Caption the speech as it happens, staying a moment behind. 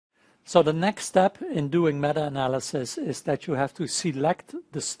So the next step in doing meta-analysis is that you have to select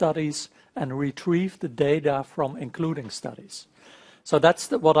the studies and retrieve the data from including studies. So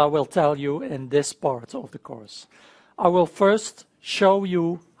that's what I will tell you in this part of the course. I will first show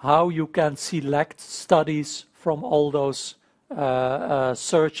you how you can select studies from all those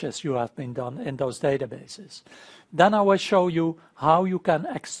searches you have been done in those databases. Then I will show you how you can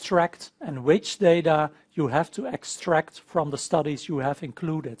extract and which data you have to extract from the studies you have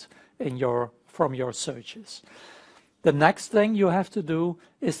included in from your searches. The next thing you have to do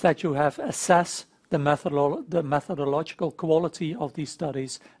is that you have assess the methodological quality of these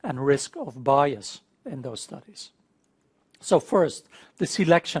studies and risk of bias in those studies. So first, the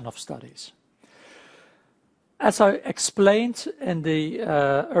selection of studies. As I explained in the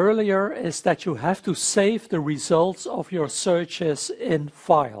earlier, is that you have to save the results of your searches in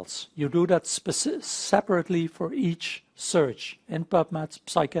files. You do that separately for each search in PubMed,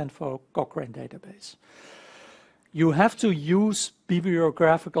 PsycInfo, Cochrane database. You have to use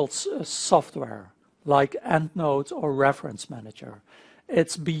bibliographical software like EndNote or Reference Manager.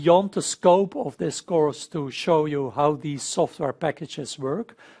 It's beyond the scope of this course to show you how these software packages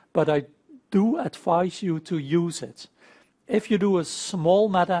work, but I do advise you to use it. If you do a small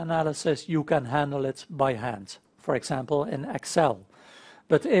meta-analysis, you can handle it by hand, for example in Excel.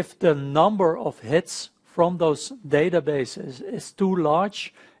 But if the number of hits from those databases is too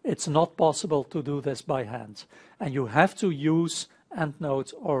large, it's not possible to do this by hand. And you have to use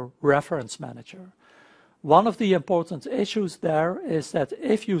EndNote or Reference Manager. One of the important issues there is that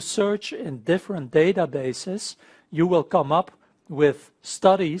if you search in different databases, you will come up with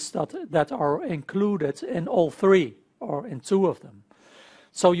studies that are included in all three or in two of them.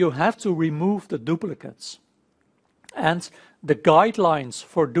 So you have to remove the duplicates. And the guidelines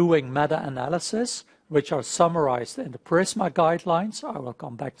for doing meta-analysis, which are summarized in the PRISMA guidelines, I will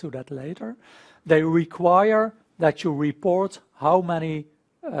come back to that later, they require that you report how many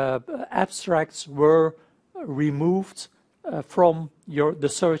abstracts were removed from the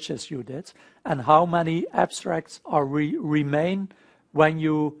searches you did, and how many abstracts are remain when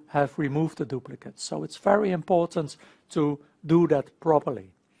you have removed the duplicates. So it's very important to do that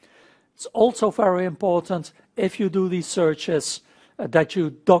properly. It's also very important if you do these searches that you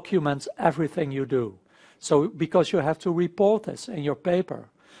document everything you do. So because you have to report this in your paper.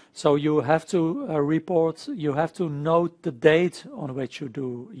 So you have to report, you have to note the date on which you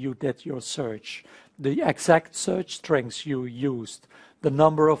did your search, the exact search strings you used, the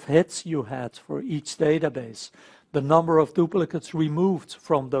number of hits you had for each database, the number of duplicates removed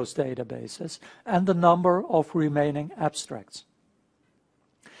from those databases, and the number of remaining abstracts.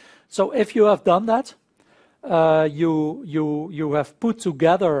 So if you have done that, you have put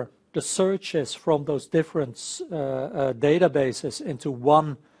together the searches from those different databases into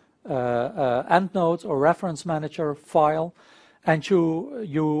one EndNote or Reference Manager file, and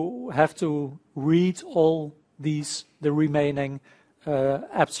you have to read all the remaining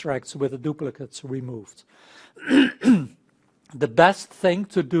abstracts with the duplicates removed. The best thing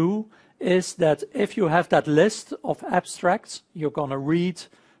to do is that if you have that list of abstracts you're going to read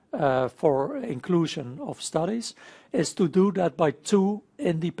for inclusion of studies, is to do that by 2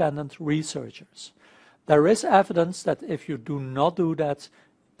 independent researchers. There is evidence that if you do not do that,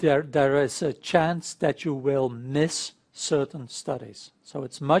 there is a chance that you will miss certain studies. So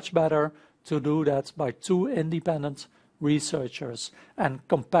it's much better to do that by 2 independent researchers and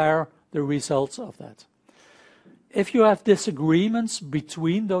compare the results of that. If you have disagreements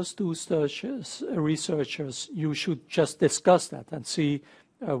between those 2 researchers, you should just discuss that and see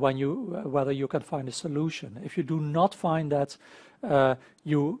whether you can find a solution. If you do not find that,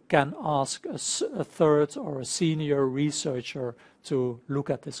 you can ask a third or a senior researcher to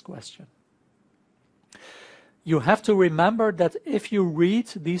look at this question. You have to remember that if you read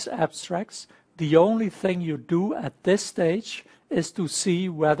these abstracts, the only thing you do at this stage is to see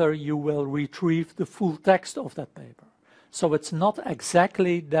whether you will retrieve the full text of that paper. So it's not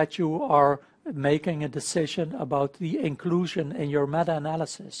exactly that you are making a decision about the inclusion in your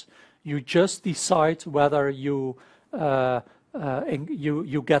meta-analysis. You just decide whether you get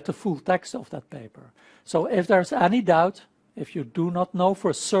the full text of that paper. So if there's any doubt, if you do not know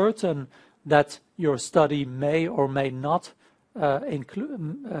for certain that your study may or may not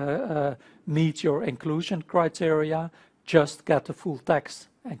meet your inclusion criteria, just get the full text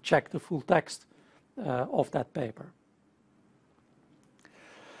and check the full text of that paper.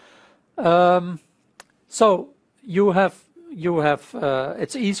 So you have you have,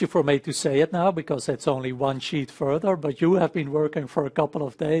 it's easy for me to say it now because it's only one sheet further, but you have been working for a couple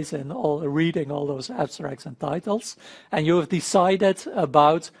of days and reading all those abstracts and titles, and you have decided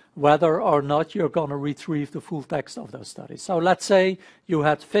about whether or not you're going to retrieve the full text of those studies. So let's say you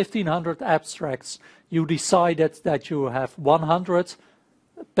had 1,500 abstracts. You decided that you have 100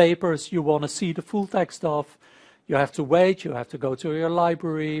 papers you want to see the full text of. You have to wait, you have to go to your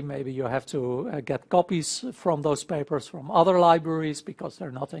library, maybe you have to get copies from those papers from other libraries because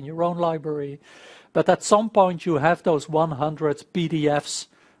they're not in your own library. But at some point you have those 100 PDFs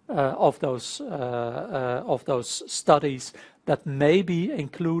of those studies that may be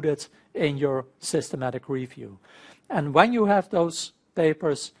included in your systematic review. And when you have those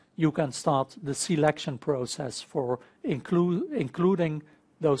papers, you can start the selection process for including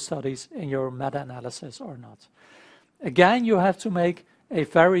those studies in your meta-analysis or not. Again, you have to make a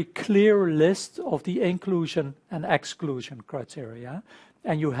very clear list of the inclusion and exclusion criteria,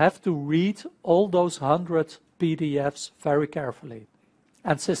 and you have to read all those 100 PDFs very carefully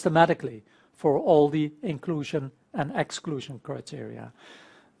and systematically for all the inclusion and exclusion criteria.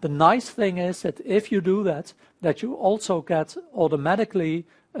 The nice thing is that if you do that, that you also get automatically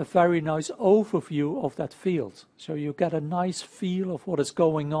a very nice overview of that field. So you get a nice feel of what is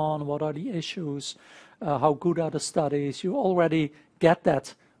going on, what are the issues, how good are the studies. You already get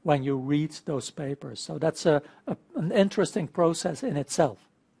that when you read those papers. So that's an interesting process in itself.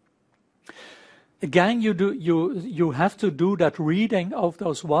 Again, you have to do that reading of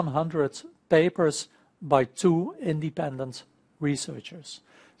those 100 papers by 2 independent researchers.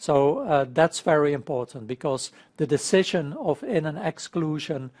 So that's very important because the decision of in and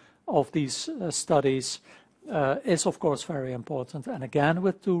exclusion of these studies is of course very important, and again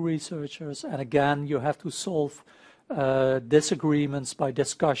with 2 researchers, and again you have to solve disagreements by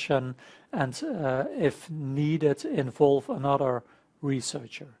discussion and if needed involve another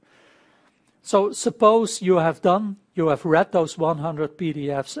researcher. So suppose you have read those 100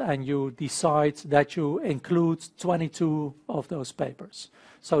 PDFs and you decide that you include 22 of those papers.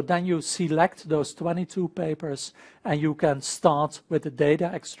 So then you select those 22 papers and you can start with the data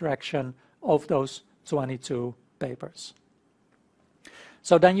extraction of those 22 papers.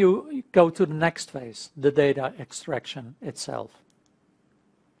 So then you go to the next phase, the data extraction itself.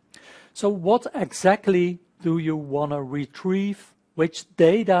 So what exactly do you want to retrieve? Which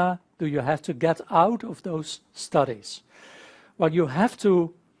data do you have to get out of those studies? Well, you have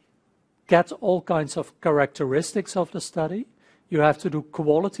to get all kinds of characteristics of the study. You have to do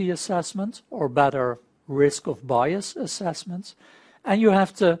quality assessment, or better, risk of bias assessment. And you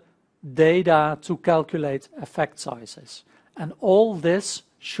have to data to calculate effect sizes. And all this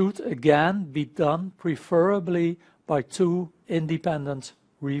should again be done preferably by 2 independent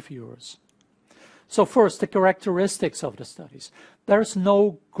reviewers. So first, the characteristics of the studies. There's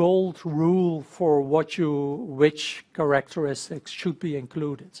no gold rule for which characteristics should be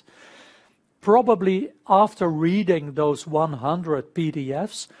included. Probably after reading those 100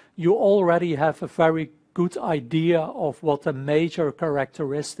 PDFs, you already have a very good idea of what the major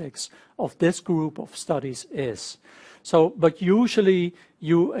characteristics of this group of studies is. So, but usually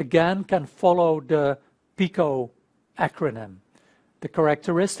you again can follow the PICO acronym. The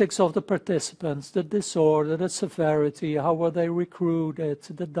characteristics of the participants, the disorder, the severity, how were they recruited,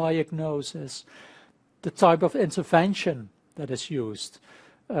 the diagnosis, the type of intervention that is used.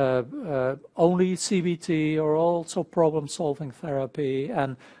 Only CBT or also problem-solving therapy,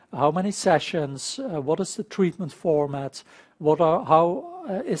 and how many sessions, what is the treatment format,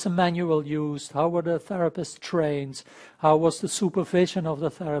 how is a manual used, how were the therapists trained, how was the supervision of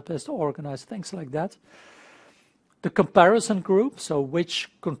the therapist organized, things like that. The comparison group, so which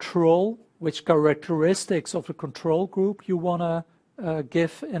characteristics of the control group you want to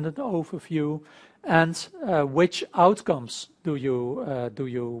give in an overview, and which outcomes do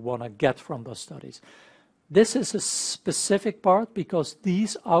you want to get from those studies. This is a specific part because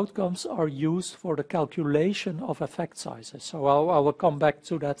these outcomes are used for the calculation of effect sizes. So I will come back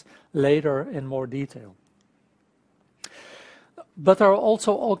to that later in more detail. But there are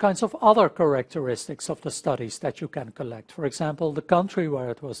also all kinds of other characteristics of the studies that you can collect. For example, the country where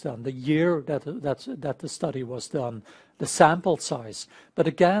it was done, the year that the study was done, the sample size. But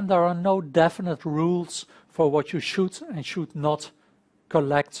again, there are no definite rules for what you should and should not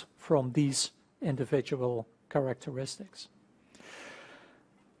collect from these individual characteristics.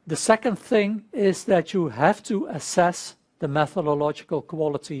 The second thing is that you have to assess the methodological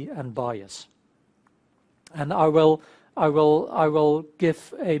quality and bias. And I will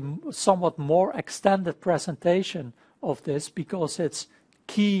give a somewhat more extended presentation of this because it's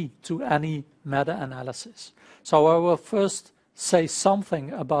key to any meta-analysis. So I will first say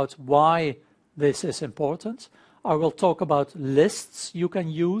something about why this is important. I will talk about lists you can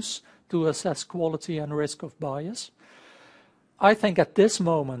use to assess quality and risk of bias. I think at this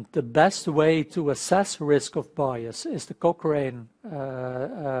moment the best way to assess risk of bias is the Cochrane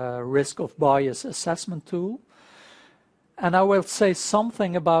risk of bias assessment tool. And I will say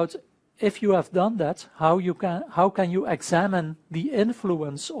something about, if you have done that, how can you examine the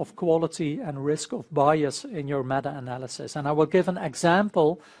influence of quality and risk of bias in your meta-analysis. And I will give an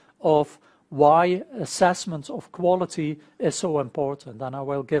example of why assessment of quality is so important. And I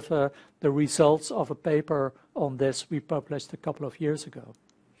will give the results of a paper on this we published a couple of years ago.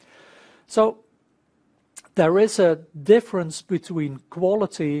 So there is a difference between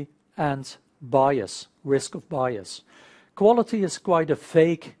quality and bias, risk of bias. Quality is quite a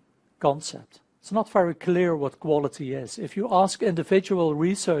vague concept. It's not very clear what quality is. If you ask individual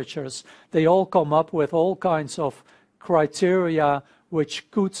researchers, they all come up with all kinds of criteria which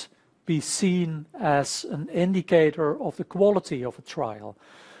could be seen as an indicator of the quality of a trial.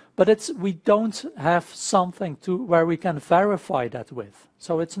 But we don't have something where we can verify that with.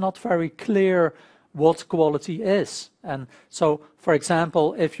 So it's not very clear what quality is. And so, for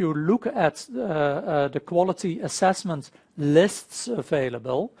example, if you look at the quality assessment lists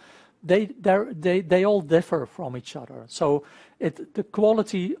available, they all differ from each other. So the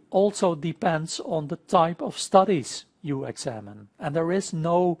quality also depends on the type of studies you examine. And there is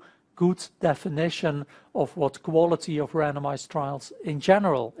no good definition of what quality of randomized trials in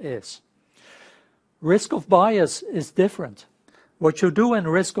general is. Risk of bias is different. What you do in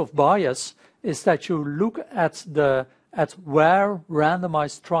risk of bias is that you look at where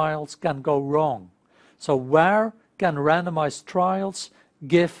randomized trials can go wrong. So where can randomized trials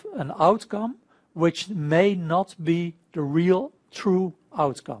give an outcome which may not be the real true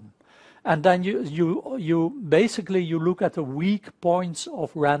outcome. And then you basically look at the weak points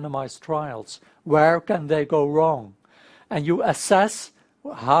of randomized trials. Where can they go wrong? And you assess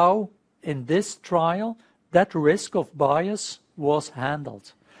how in this trial that risk of bias was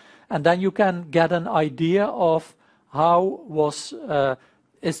handled. And then you can get an idea of how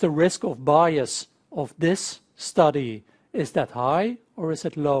is the risk of bias of this study, is that high or is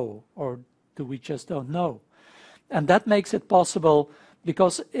it low, or do we just don't know? And that makes it possible,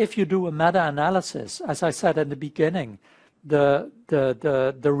 because if you do a meta-analysis, as I said in the beginning, the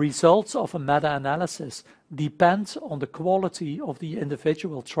results of a meta-analysis depend on the quality of the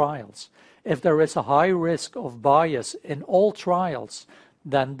individual trials. If there is a high risk of bias in all trials,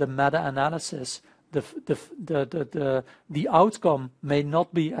 then the meta-analysis, the outcome may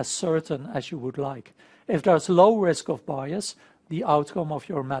not be as certain as you would like. If there's low risk of bias, the outcome of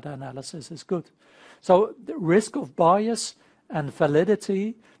your meta-analysis is good. So the risk of bias and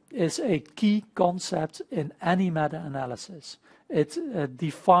validity is a key concept in any meta-analysis. It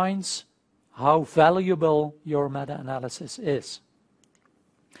defines how valuable your meta-analysis is.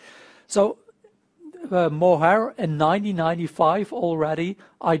 So Moher in 1995 already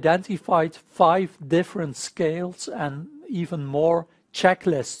identified 5 different scales and even more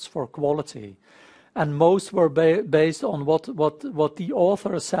checklists for quality. And most were based on what the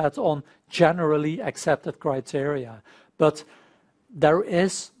author said on generally accepted criteria. But there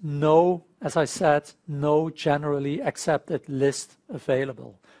is no, as I said, no generally accepted list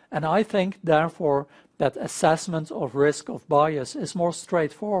available. And I think, therefore, that assessment of risk of bias is more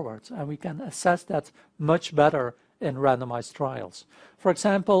straightforward, and we can assess that much better in randomized trials. For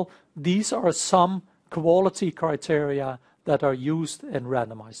example, these are some quality criteria that are used in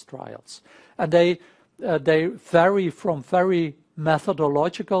randomized trials. And they vary from very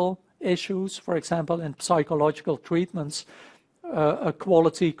methodological issues. For example, in psychological treatments, a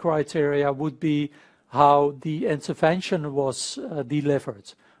quality criteria would be how the intervention was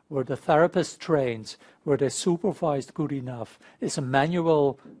delivered. Were the therapists trained? Were they supervised good enough? Is a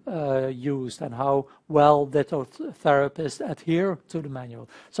manual used? And how well did the therapist adhere to the manual?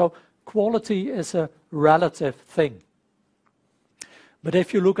 So quality is a relative thing. But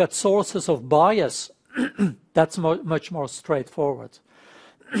if you look at sources of bias, that's much more straightforward.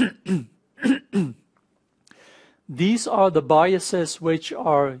 These are the biases which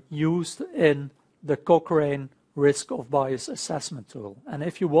are used in the Cochrane risk of bias assessment tool. And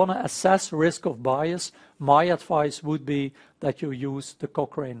if you want to assess risk of bias, my advice would be that you use the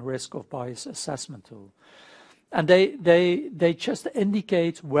Cochrane risk of bias assessment tool. And they just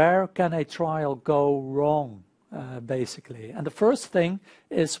indicate where can a trial go wrong, basically. And the first thing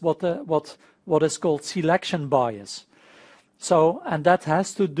is what is called selection bias. So, and that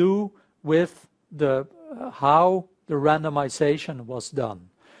has to do with how the randomization was done.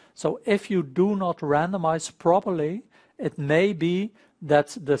 So if you do not randomize properly, it may be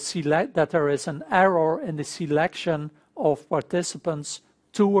that there is an error in the selection of participants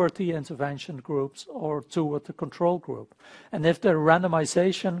toward the intervention groups or toward the control group. And if the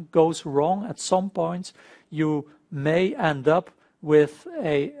randomization goes wrong at some point, you may end up with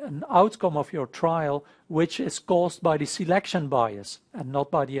an outcome of your trial which is caused by the selection bias and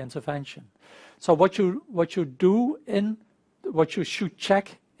not by the intervention. So what you should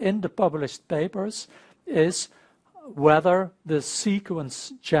check in the published papers is whether the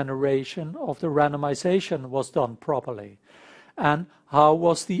sequence generation of the randomization was done properly, and how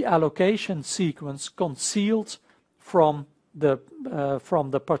was the allocation sequence concealed from the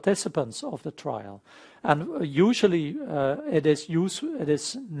participants of the trial. And usually it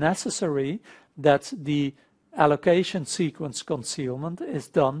is necessary that the allocation sequence concealment is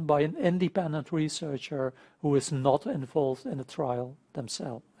done by an independent researcher who is not involved in the trial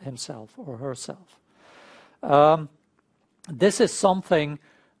himself or herself. This is something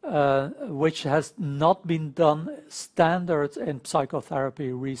which has not been done standard in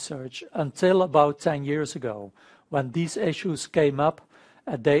psychotherapy research until about 10 years ago. When these issues came up,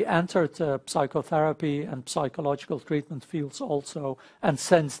 they entered psychotherapy and psychological treatment fields also. And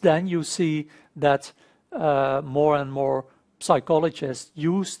since then you see that more and more psychologists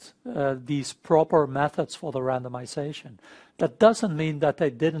used these proper methods for the randomization. That doesn't mean that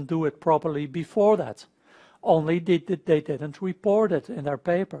they didn't do it properly before that. Only they didn't report it in their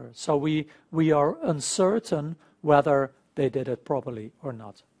paper. So we are uncertain whether they did it properly or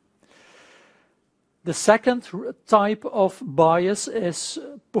not. The second type of bias is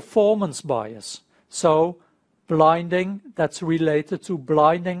performance bias. So blinding that's related to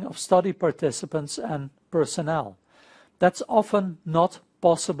blinding of study participants and personnel. That's often not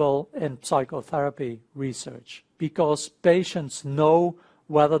possible in psychotherapy research because patients know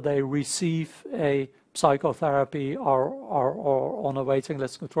whether they receive a psychotherapy or on a waiting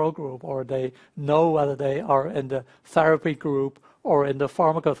list control group, or they know whether they are in the therapy group or in the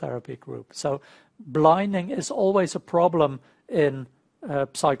pharmacotherapy group. So blinding is always a problem in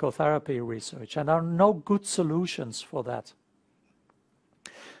psychotherapy research, and there are no good solutions for that.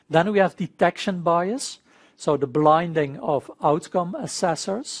 Then we have detection bias, so the blinding of outcome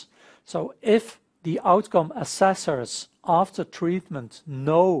assessors. So if the outcome assessors after treatment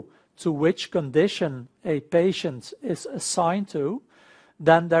know to which condition a patient is assigned to,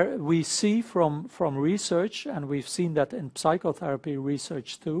 then we see from research, and we've seen that in psychotherapy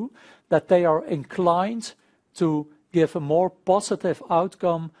research too, that they are inclined to give a more positive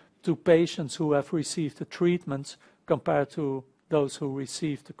outcome to patients who have received the treatment compared to those who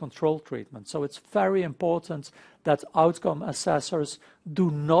received the control treatment. So it's very important that outcome assessors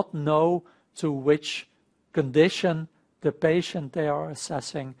do not know to which condition the patient they are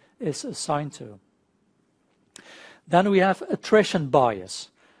assessing is assigned to. Then we have attrition bias,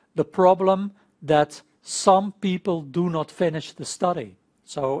 the problem that some people do not finish the study.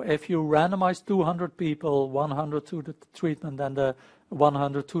 So if you randomize 200 people, 100 to the treatment and the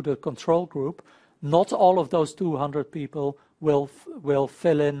 100 to the control group, not all of those 200 people will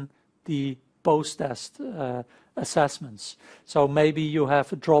fill in the post-test assessments. So maybe you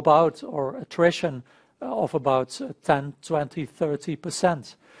have a dropout or attrition of about 10, 20,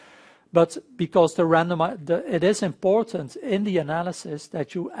 30%. But because it is important in the analysis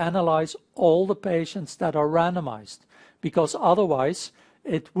that you analyze all the patients that are randomized, because otherwise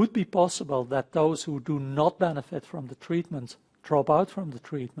it would be possible that those who do not benefit from the treatment drop out from the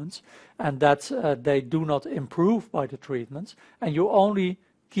treatment, and that they do not improve by the treatment, and you only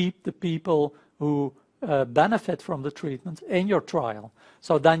keep the people who benefit from the treatment in your trial.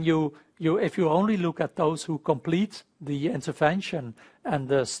 So then if you only look at those who complete the intervention and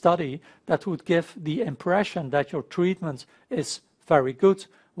the study, that would give the impression that your treatment is very good,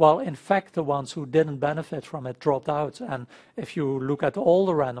 while in fact the ones who didn't benefit from it dropped out. And if you look at all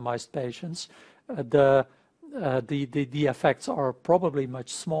the randomized patients, the effects are probably much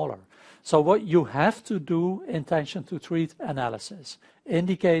smaller. So what you have to do, intention to treat analysis,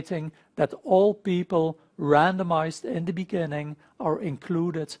 indicating that all people randomized in the beginning are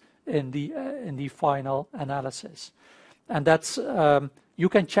included in the final analysis, and that's you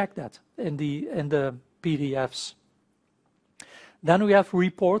can check that in the PDFs. Then we have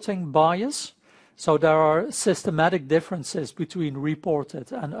reporting bias. So there are systematic differences between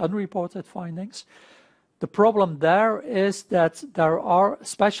reported and unreported findings. The problem there is that there are,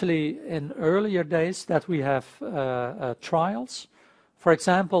 especially in earlier days, that we have trials, for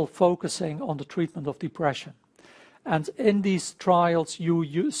example, focusing on the treatment of depression. And in these trials,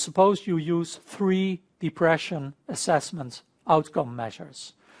 suppose you use 3 depression assessment outcome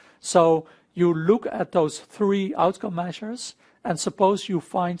measures. So you look at those 3 outcome measures, and suppose you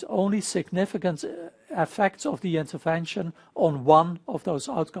find only significant effects of the intervention on one of those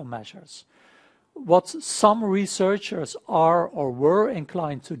outcome measures. What some researchers are or were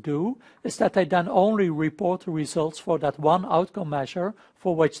inclined to do is that they then only report the results for that one outcome measure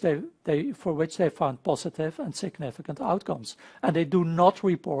for which they found positive and significant outcomes. And they do not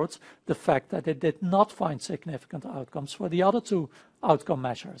report the fact that they did not find significant outcomes for the other 2 outcome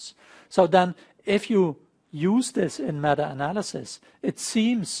measures. So then if you use this in meta-analysis, it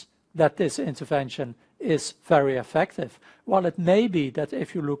seems that this intervention is very effective. While it may be that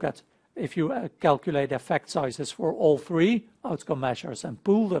if you calculate effect sizes for all 3 outcome measures and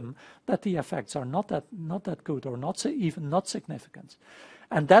pool them, that the effects are not that good or even not significant.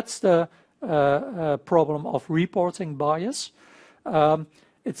 And that's the problem of reporting bias.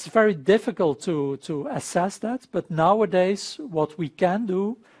 It's very difficult to assess that, but nowadays what we can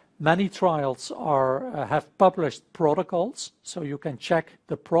do, many trials have published protocols, so you can check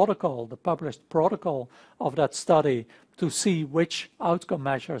the published protocol of that study to see which outcome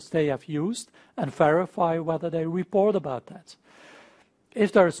measures they have used and verify whether they report about that.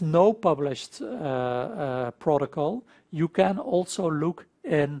 If there is no published protocol, you can also look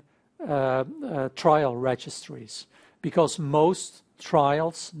in trial registries, because most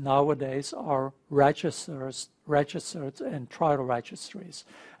trials nowadays are registered in trial registries.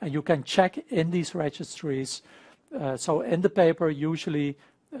 And you can check in these registries. So in the paper, usually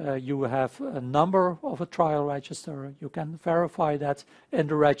you have a number of a trial register. You can verify that in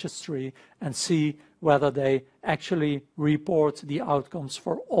the registry and see whether they actually report the outcomes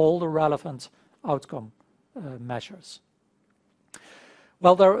for all the relevant outcome measures.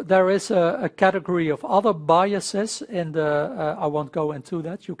 Well, there is a category of other biases in the, I won't go into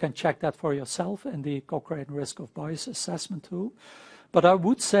that. You can check that for yourself in the Cochrane Risk of Bias Assessment tool. But I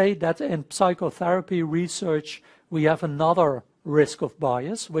would say that in psychotherapy research, we have another risk of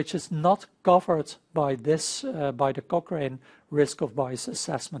bias, which is not covered by this, by the Cochrane Risk of Bias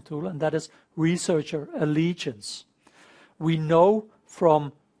Assessment tool, and that is researcher allegiance. We know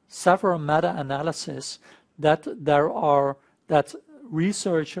from several meta-analyses that that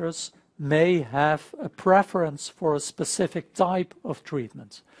researchers may have a preference for a specific type of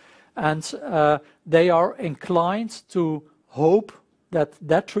treatment, and they are inclined to hope that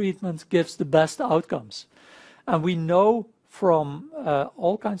that treatment gives the best outcomes. And we know from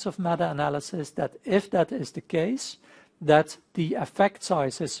all kinds of meta-analysis that if that is the case, that the effect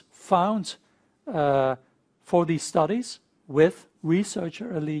sizes found for these studies with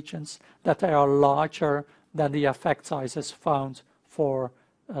researcher allegiance, that they are larger than the effect sizes found for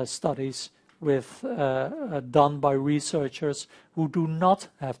studies with done by researchers who do not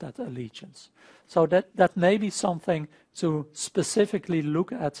have that allegiance. So that may be something to specifically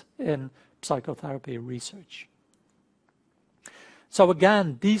look at in psychotherapy research. So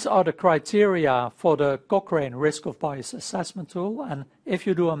again, these are the criteria for the Cochrane Risk of Bias Assessment tool, and if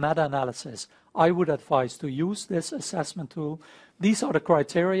you do a meta-analysis, I would advise to use this assessment tool. These are the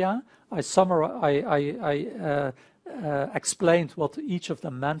criteria. I explained what each of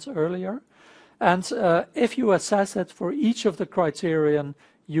them meant earlier. And if you assess it for each of the criterion,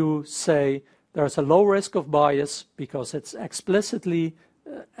 you say there's a low risk of bias because it's explicitly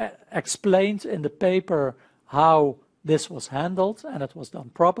explained in the paper how this was handled and it was done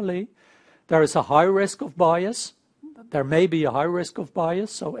properly. There is a high risk of bias. There may be a high risk of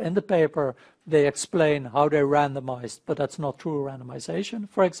bias. So in the paper, they explain how they randomized, but that's not true randomization,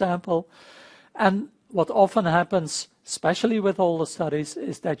 for example. And what often happens, especially with all the studies,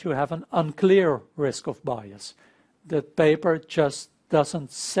 is that you have an unclear risk of bias. The paper just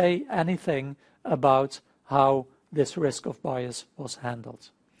doesn't say anything about how this risk of bias was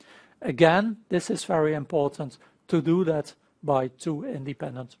handled. Again, this is very important to do that by 2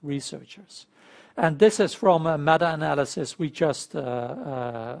 independent researchers. And this is from a meta-analysis we just did.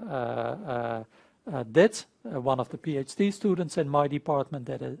 One of the PhD students in my department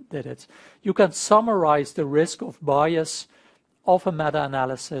did it. You can summarize the risk of bias of a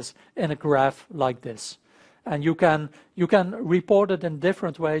meta-analysis in a graph like this. And you can report it in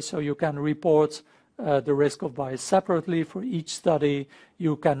different ways. So you can report the risk of bias separately for each study.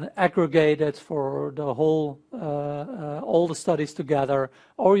 You can aggregate it for the whole, all the studies together,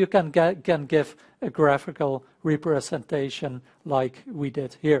 or you can give a graphical representation like we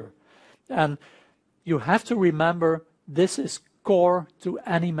did here. And you have to remember this is core to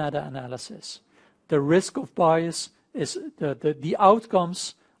any meta-analysis. The risk of bias is the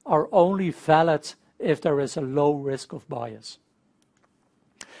outcomes are only valid if there is a low risk of bias.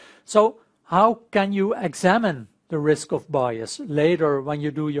 So how can you examine the risk of bias later when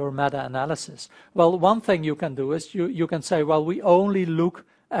you do your meta-analysis? Well, one thing you can do is you can say, well, we only look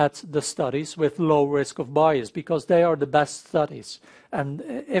at the studies with low risk of bias because they are the best studies. And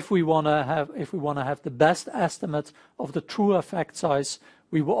if we want to have the best estimate of the true effect size,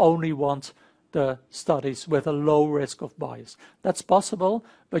 we will only want the studies with a low risk of bias. That's possible,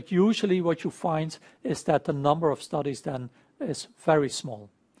 but usually what you find is that the number of studies then is very small.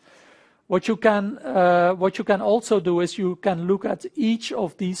 What you can also do is you can look at each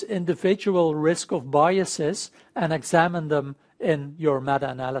of these individual risk of biases and examine them in your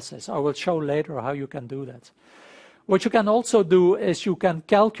meta-analysis. I will show later how you can do that. What you can also do is you can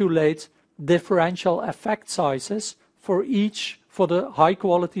calculate differential effect sizes for the high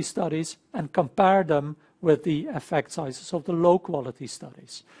quality studies and compare them with the effect sizes of the low quality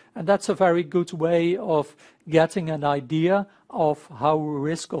studies. And that's a very good way of getting an idea of how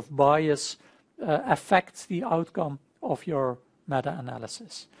risk of bias affects the outcome of your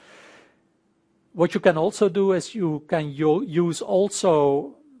meta-analysis. What you can also do is you can use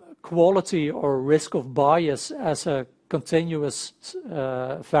also quality or risk of bias as a continuous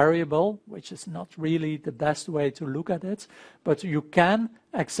variable, which is not really the best way to look at it, but you can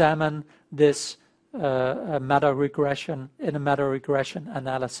examine this meta-regression in a meta-regression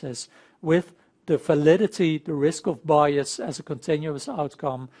analysis with the validity, the risk of bias as a continuous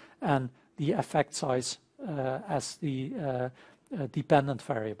outcome, and the effect size as the dependent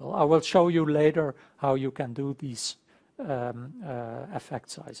variable. I will show you later how you can do these effect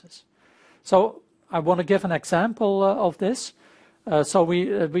sizes. So I want to give an example of this. So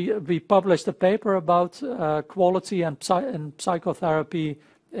we published a paper about quality and psychotherapy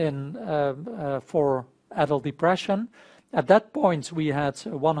for adult depression. At that point, we had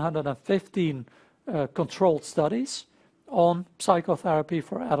 115 controlled studies on psychotherapy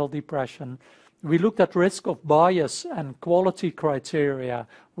for adult depression. We looked at risk of bias and quality criteria,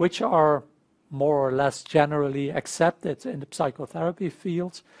 which are more or less generally accepted in the psychotherapy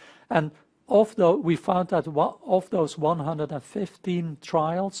field. And we found that of those 115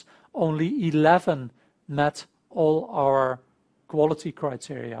 trials, only 11 met all our quality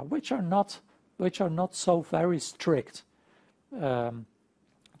criteria, which are not so very strict.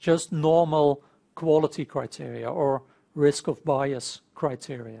 Just normal quality criteria or risk of bias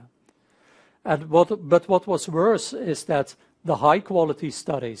criteria. But what was worse is that the high quality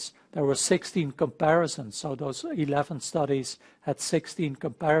studies, there were 16 comparisons. So those 11 studies had 16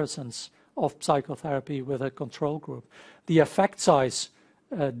 comparisons of psychotherapy with a control group. The effect size,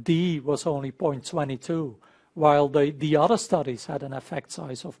 D, was only 0.22, while the other studies had an effect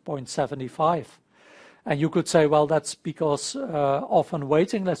size of 0.75. And you could say, well, that's because often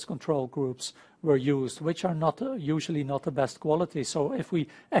waiting list control groups were used, which are usually not the best quality. So if we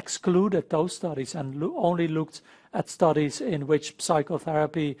excluded those studies and only looked at studies in which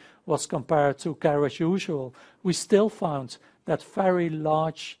psychotherapy was compared to care as usual, we still found that very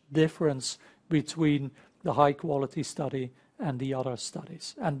large difference between the high quality study and the other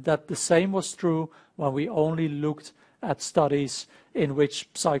studies. And that the same was true when we only looked at studies in which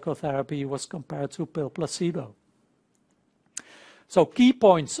psychotherapy was compared to pill placebo. So key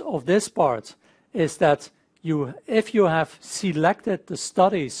points of this part is that if you have selected the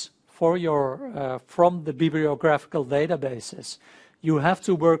studies for from the bibliographical databases, you have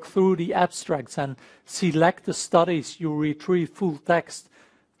to work through the abstracts and select the studies you retrieve full text,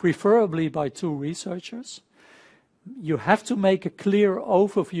 preferably by 2 researchers. You have to make a clear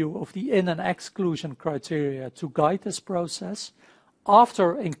overview of the in- and exclusion criteria to guide this process.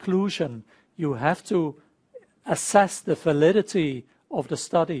 After inclusion, you have to assess the validity of the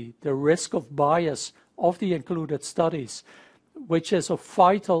study, the risk of bias of the included studies, which is of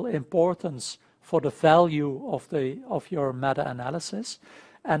vital importance for the value of your meta-analysis.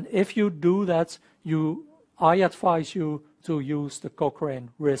 And if you do that, I advise you to use the Cochrane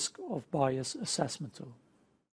Risk of Bias Assessment tool.